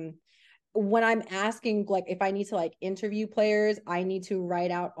 When I'm asking, like if I need to like interview players, I need to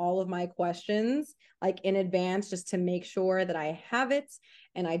write out all of my questions like in advance just to make sure that I have it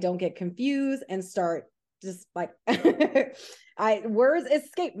and I don't get confused and start just like words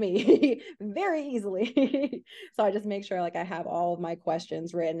escape me very easily. So I just make sure like I have all of my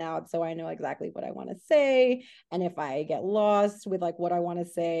questions written out so I know exactly what I want to say. And if I get lost with like what I want to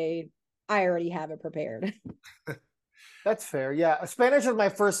say, I already have it prepared. That's fair. Yeah. Spanish is my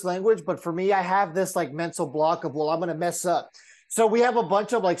first language, but for me, I have this like mental block of, well, I'm going to mess up. So we have a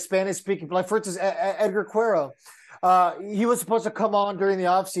bunch of like Spanish speaking, like for instance, Edgar Cuero. He was supposed to come on during the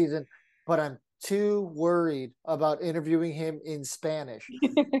off season, but I'm too worried about interviewing him in Spanish.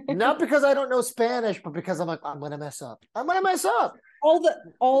 Not because I don't know Spanish, but because I'm like, I'm going to mess up. I'm going to mess up. All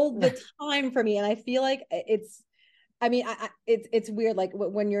the time for me. And I feel like it's weird. Like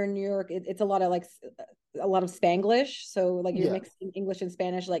when you're in New York, it's a lot of like a lot of Spanglish. So like you're mixing English and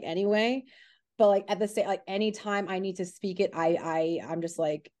Spanish like anyway. But like at the same, like anytime I need to speak it, I'm just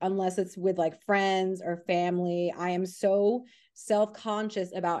like, unless it's with like friends or family, I am so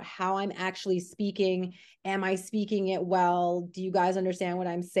self-conscious about how I'm actually speaking. Am I speaking it well? Do you guys understand what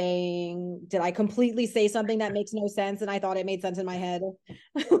I'm saying? Did I completely say something that makes no sense and I thought it made sense in my head?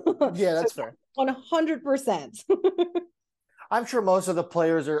 Yeah, that's fair. 100%. I'm sure most of the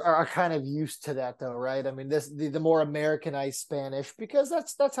players are kind of used to that though, right? I mean, the more Americanized Spanish, because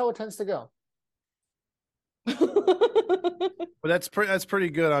that's how it tends to go. Well, that's pretty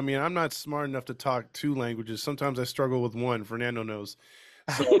good. I mean, I'm not smart enough to talk 2 languages. Sometimes I struggle with one. Fernando knows.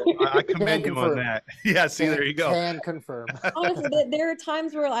 So I commend you on that. Yeah, see, there you go. Can confirm. Honestly, there are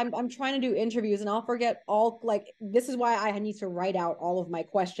times where I'm trying to do interviews and I'll forget all, like, this is why I need to write out all of my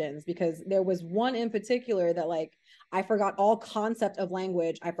questions, because there was one in particular that like I forgot all concept of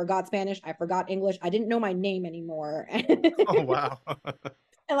language. I forgot Spanish. I forgot English. I didn't know my name anymore. Oh, wow.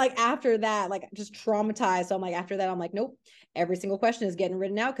 And like after that, like just traumatized. So I'm like, after that, I'm like, nope, every single question is getting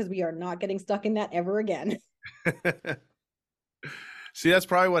written out because we are not getting stuck in that ever again. See, that's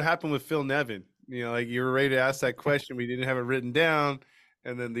probably what happened with Phil Nevin. You know, like you were ready to ask that question, we didn't have it written down,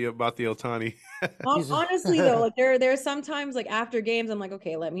 and then about the Ohtani. Honestly, though, like there's sometimes like after games, I'm like,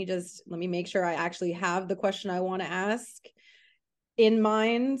 okay, let me make sure I actually have the question I want to ask in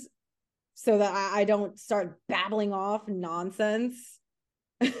mind, so that I don't start babbling off nonsense.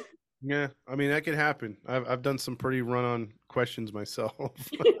 Yeah, I mean that could happen. I've done some pretty run-on questions myself.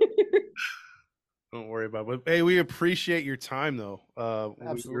 Don't worry about it. But hey, we appreciate your time though.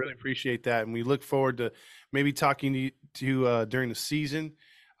 We really appreciate that, and we look forward to maybe talking to you during the season.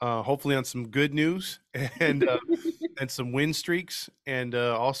 Hopefully on some good news and and some win streaks. And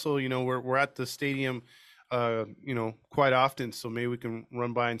also, you know, we're at the stadium quite often. So maybe we can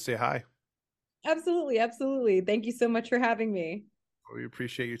run by and say hi. Absolutely. Absolutely. Thank you so much for having me. We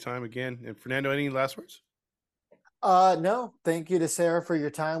appreciate your time again. And Fernando, any last words? No, thank you to Sarah for your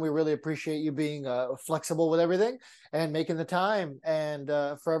time. We really appreciate you being flexible with everything and making the time. And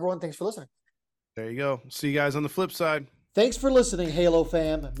for everyone, thanks for listening. There you go. See you guys on the flip side. Thanks for listening, Halo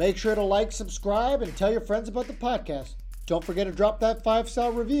fam. Make sure to like, subscribe, and tell your friends about the podcast. Don't forget to drop that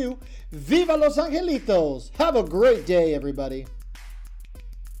 5-star review. Viva Los Angelitos! Have a great day, everybody.